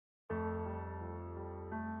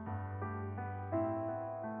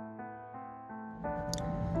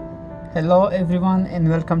Hello everyone and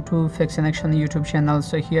welcome to Fixin Action YouTube channel.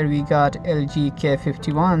 So here we got LG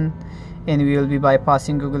K51 and we will be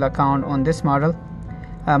bypassing Google account on this model.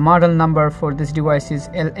 Model number for this device is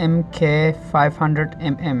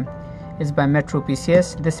K51 It's by Metro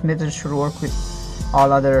PCS. This method should work with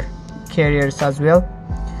all other carriers as well.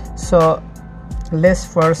 So let's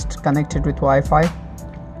first connect it with Wi-Fi.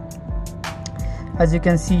 As you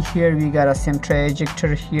can see here, we got a SIM tray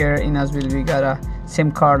ejector here, and as well we got a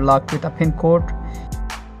SIM card locked with a pin code.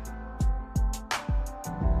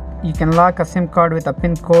 You can lock a SIM card with a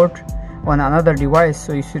pin code on another device,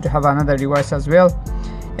 so you should have another device as well.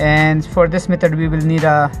 And for this method we will need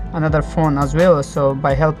another phone as well. So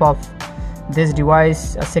by help of this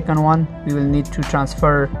device, a second one, we will need to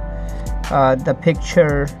transfer the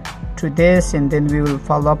picture to this, and then we will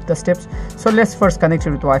follow up the steps. So let's first connect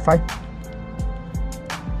it with Wi-Fi,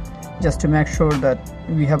 just to make sure that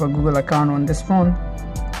we have a Google account on this phone.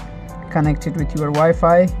 Connect it with your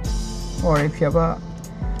Wi-Fi, or if you have a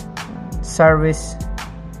service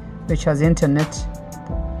which has internet,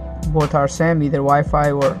 both are same, either Wi-Fi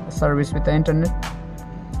or a service with the internet.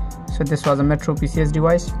 So this was a Metro PCS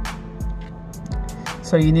device.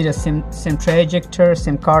 So you need a SIM tray ejector,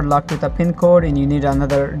 SIM card locked with a pin code, and you need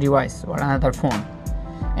another device or another phone,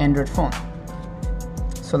 Android phone.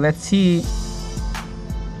 So let's see.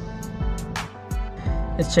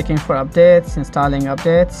 It's checking for updates, installing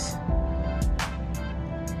updates.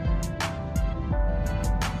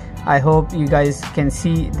 I hope you guys can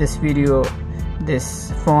see this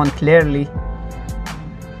phone clearly.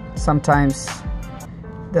 Sometimes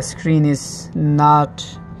the screen is not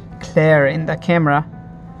clear in the camera,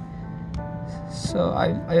 so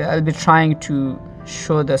I'll be trying to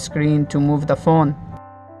show the screen, to move the phone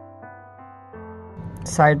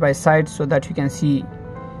side by side so that you can see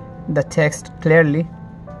the text clearly.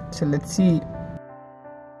 So let's see.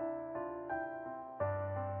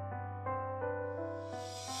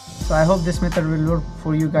 So I hope this method will work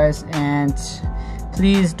for you guys, and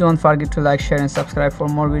please don't forget to like, share and subscribe for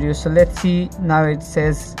more videos. So let's see. Now it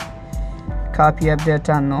says copy app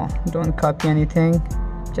data. No, don't copy anything,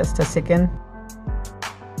 just a second.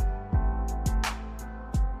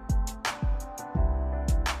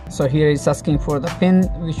 So here it's asking for the pin,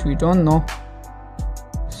 which we don't know.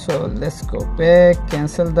 So let's go back,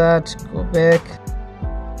 cancel that, go back.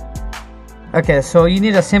 Okay, so you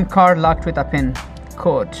need a SIM card locked with a pin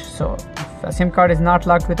code. So if a SIM card is not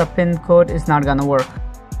locked with a pin code, it's not gonna work.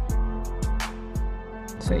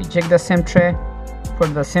 So eject the SIM tray,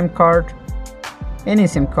 put the SIM card. Any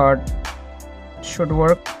SIM card should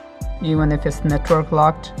work, even if it's network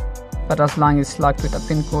locked, but as long as it's locked with a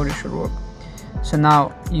pin code, it should work. So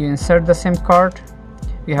now you insert the SIM card.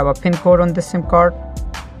 We have a pin code on this SIM card.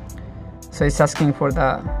 So it's asking for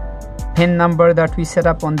the pin number that we set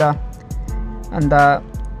up on the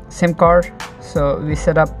SIM card. So we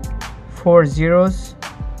set up 4 zeros.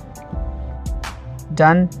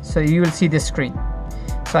 Done. So you will see this screen.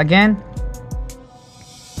 So again,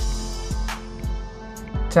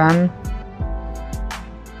 done.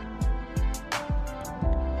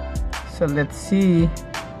 So let's see.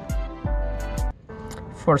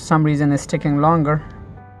 For some reason it's taking longer.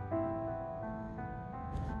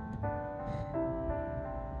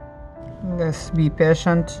 Let's be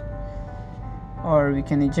patient, or we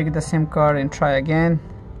can eject the SIM card and try again.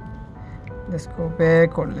 Let's go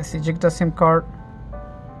back, or let's eject the SIM card.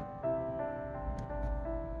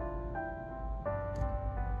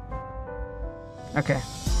 Okay,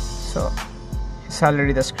 so it's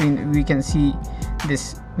already the screen. We can see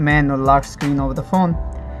this manual lock screen of the phone.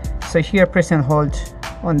 So here, press and hold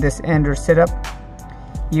on this Android setup.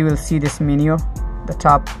 You will see this menu, the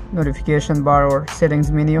top notification bar or settings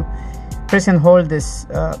menu. Press and hold this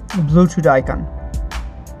Bluetooth icon.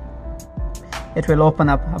 It will open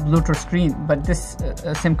up a Bluetooth screen, but this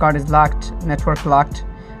SIM card is locked, network locked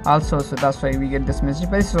also, so that's why we get this message,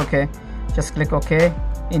 but it's okay. Just click OK,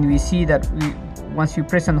 and we see that once you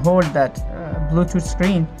press and hold that Bluetooth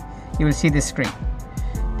screen, you will see this screen.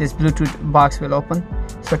 This Bluetooth box will open.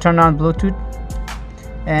 So turn on Bluetooth,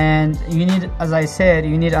 and you need, as I said,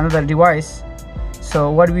 you need another device.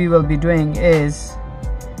 So what we will be doing is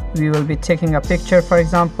we will be taking a picture. For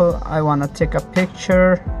example, I want to take a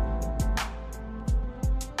picture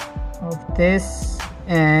of this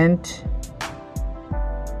and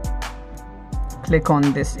click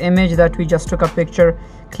on this image that we just took a picture.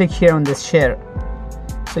 Click here on this share.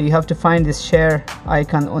 So you have to find this share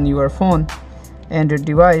icon on your phone, Android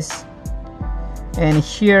device, and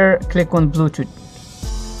here click on Bluetooth.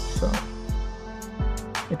 So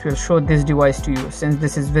it will show this device to you since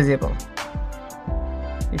this is visible.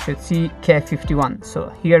 you should see K51. So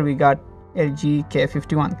here we got LG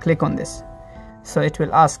K51. Click on this, so it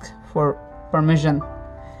will ask for permission.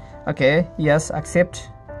 Okay, yes, accept.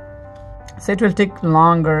 So it will take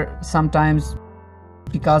longer sometimes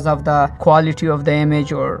because of the quality of the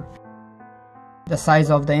image or the size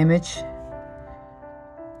of the image.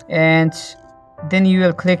 And then you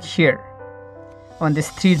will click here on these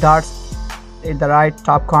three dots in the right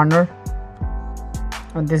top corner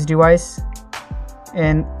on this device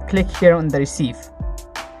and click here on the receive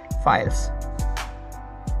files.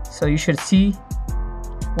 So you should see,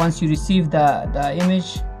 once you receive the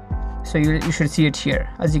image, so you should see it here.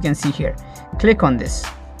 As you can see here, click on this,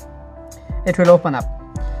 it will open up.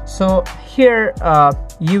 So here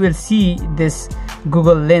you will see this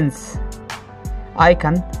Google Lens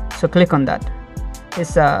icon, so click on that.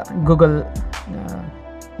 It's a Google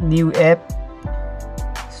new app,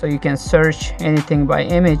 so you can search anything by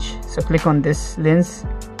image. So click on this lens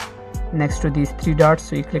next to these three dots,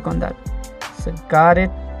 so you click on that. So got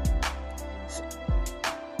it.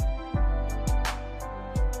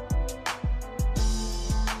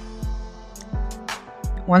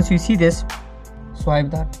 Once you see this, swipe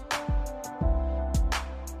that.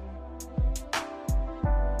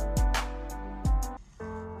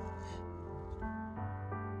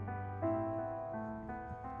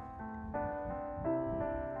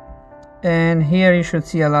 And here you should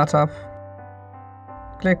see a lot of,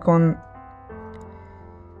 click on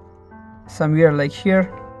somewhere like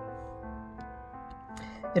here,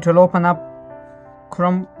 it will open up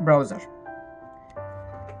Chrome browser.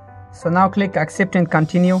 So now click accept and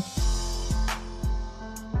continue.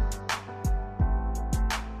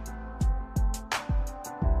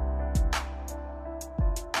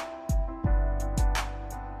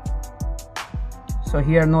 So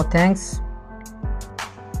here, no thanks.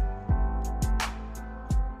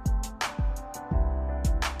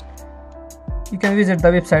 You can visit the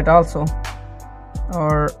website also,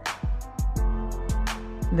 or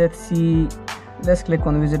let's see, let's click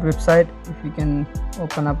on visit website. If you can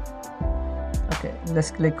open up, okay, let's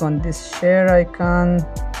click on this share icon,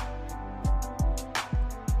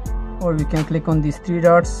 or we can click on these three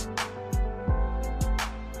dots.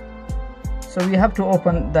 So we have to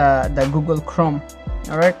open the Google Chrome.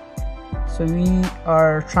 All right, so we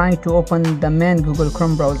are trying to open the main Google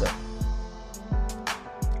Chrome browser.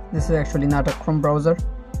 This is actually not a Chrome browser,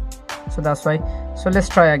 so that's why. So let's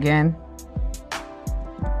try again.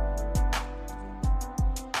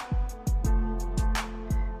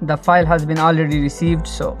 The file has been already received,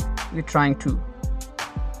 so we're trying to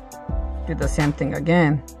do the same thing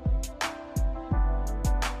again.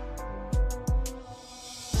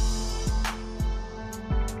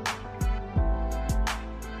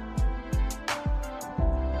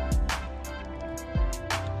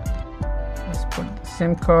 Let's put the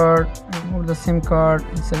SIM card, remove the SIM card,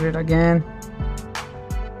 insert it again.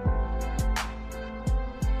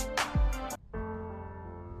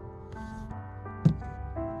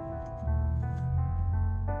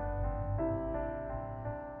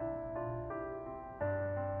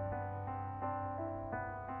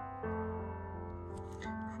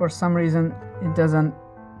 For some reason it doesn't,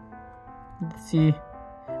 let's see.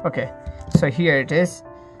 Okay, so here it is.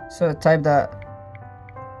 So type the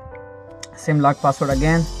same lock password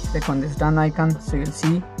again, click on this done icon, so you'll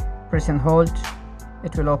see, press and hold,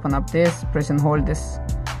 it will open up this, press and hold this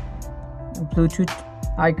Bluetooth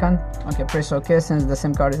icon. Okay, press OK since the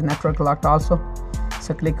SIM card is network locked also.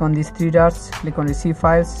 So click on these three dots, click on receive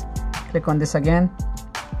files, click on this again.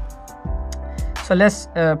 So let's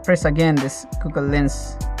press again this Google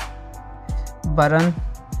Lens button.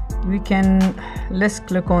 Let's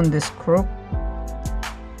click on this crop,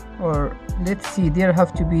 or let's see, there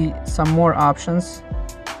have to be some more options.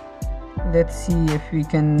 Let's see if we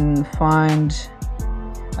can find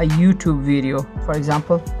a YouTube video, for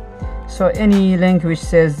example. So any link which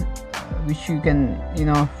says which you can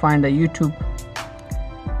find a YouTube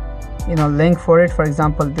link for it. For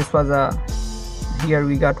example, this was here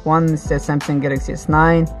we got one, it says Samsung Galaxy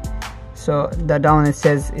S9. So the down it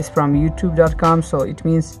says is from youtube.com, so it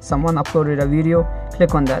means someone uploaded a video.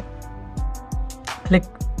 Click on that, click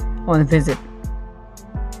on visit,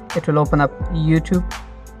 it will open up YouTube.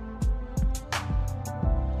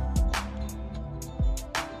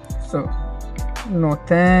 So no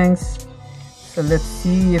thanks. So let's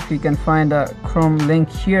see if we can find a Chrome link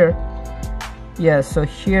here. Yeah, so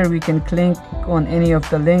here we can click on any of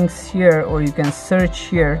the links here, or you can search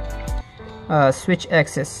here switch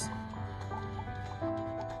access.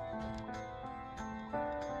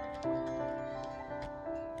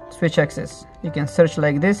 Switch access, you can search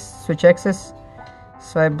like this, switch access.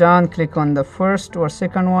 Swipe down, click on the first or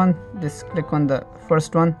second one. Just click on the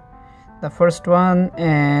first one,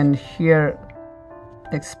 and here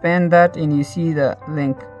expand that, and you see the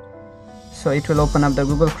link, so it will open up the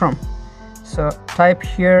Google Chrome. So type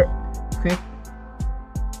here quick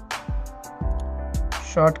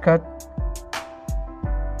shortcut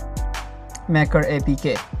maker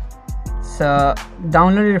APK. So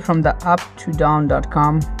download it from the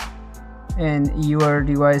up2down.com, and your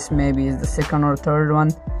device maybe is the second or third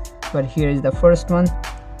one, but here is the first one,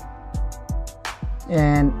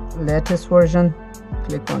 and latest version.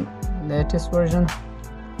 Click on latest version,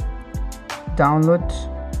 download.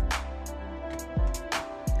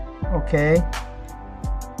 Okay,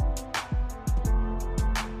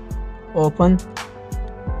 open,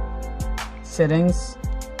 settings,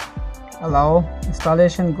 allow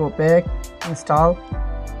installation, go back, install.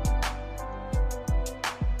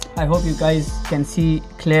 I hope you guys can see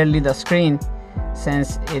clearly the screen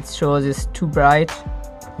since it shows is too bright.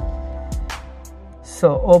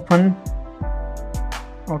 So open.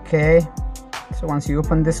 Okay, so once you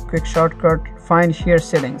open this quick shortcut, find here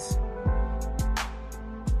settings.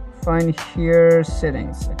 Okay,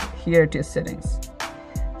 here it is, settings.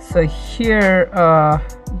 So here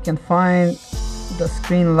you can find the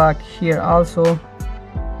screen lock here also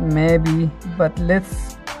maybe, but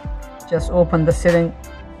let's just open the setting.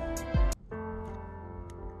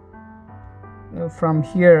 From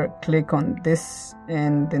here click on this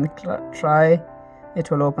and then try, it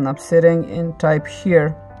will open up setting, and type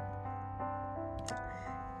here,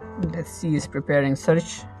 let's see, it's preparing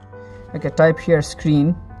search. Okay, type here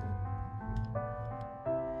screen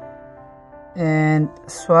and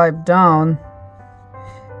swipe down.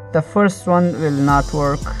 The first one will not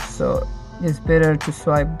work, so it's better to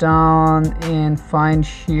swipe down and find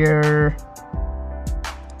here,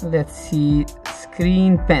 let's see,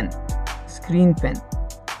 screen pen.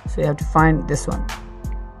 So you have to find this one,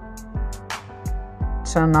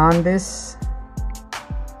 turn on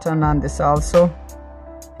this also,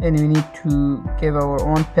 and we need to give our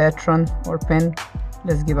own patron or pen.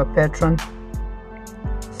 Let's give a patron,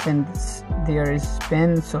 since there is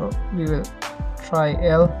pen, so we will try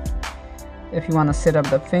L. If you want to set up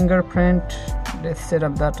the fingerprint, let's set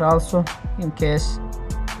up that also in case.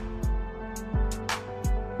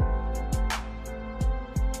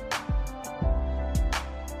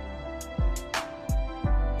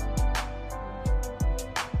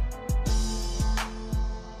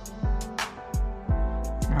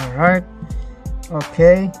 Alright,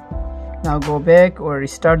 okay, now go back or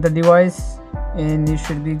restart the device and you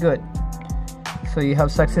should be good. So you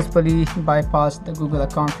have successfully bypassed the Google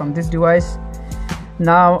account from this device.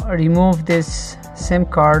 Now remove this SIM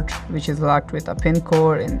card which is locked with a pin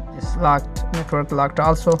code and is locked, network locked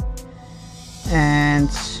also,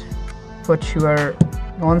 and put your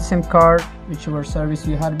own SIM card, whichever service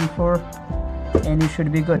you had before, and you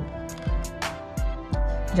should be good.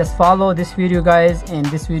 Just follow this video guys, and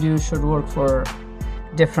this video should work for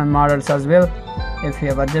different models as well. If you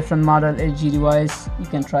have a different model HG device, you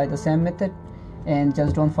can try the same method, and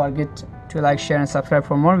just don't forget to like, share and subscribe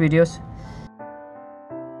for more videos.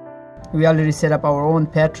 We already set up our own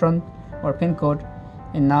patron or pin code,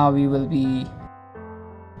 and now we will be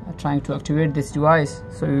trying to activate this device,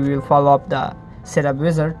 so we will follow up the setup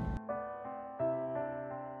wizard.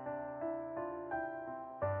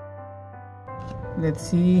 Let's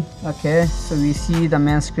see. Okay, so we see the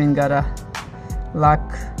main screen got a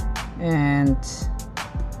lock, and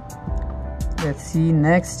let's see,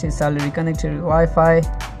 next, it's already connected to Wi-Fi,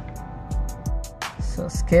 so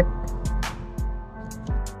skip.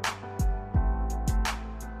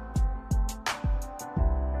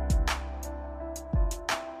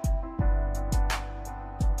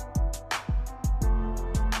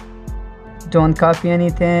 Don't copy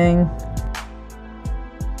anything.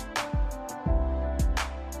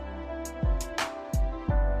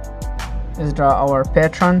 Let's draw our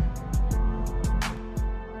patron.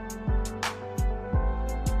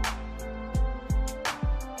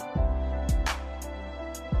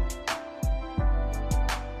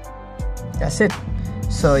 That's it.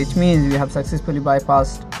 So it means we have successfully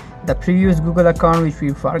bypassed the previous Google account which we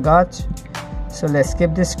forgot. So let's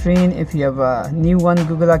skip this screen. If you have a new one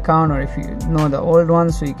Google account, or if you know the old one,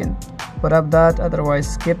 so you can put up that,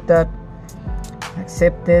 otherwise skip that.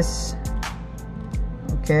 Accept this.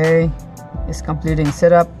 Okay, it's completing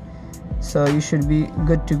setup, so you should be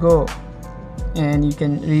good to go, and you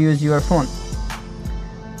can reuse your phone.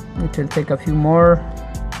 It will take a few more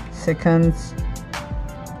seconds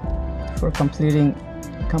for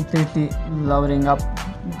completely loading up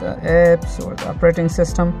the apps or the operating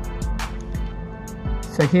system.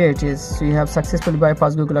 So here it is. So you have successfully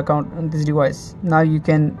bypassed Google account on this device. Now you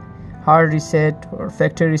can hard reset or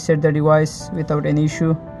factory reset the device without any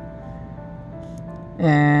issue.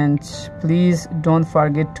 And please don't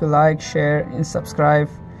forget to like, share and subscribe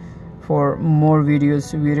for more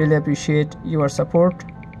videos. We really appreciate your support.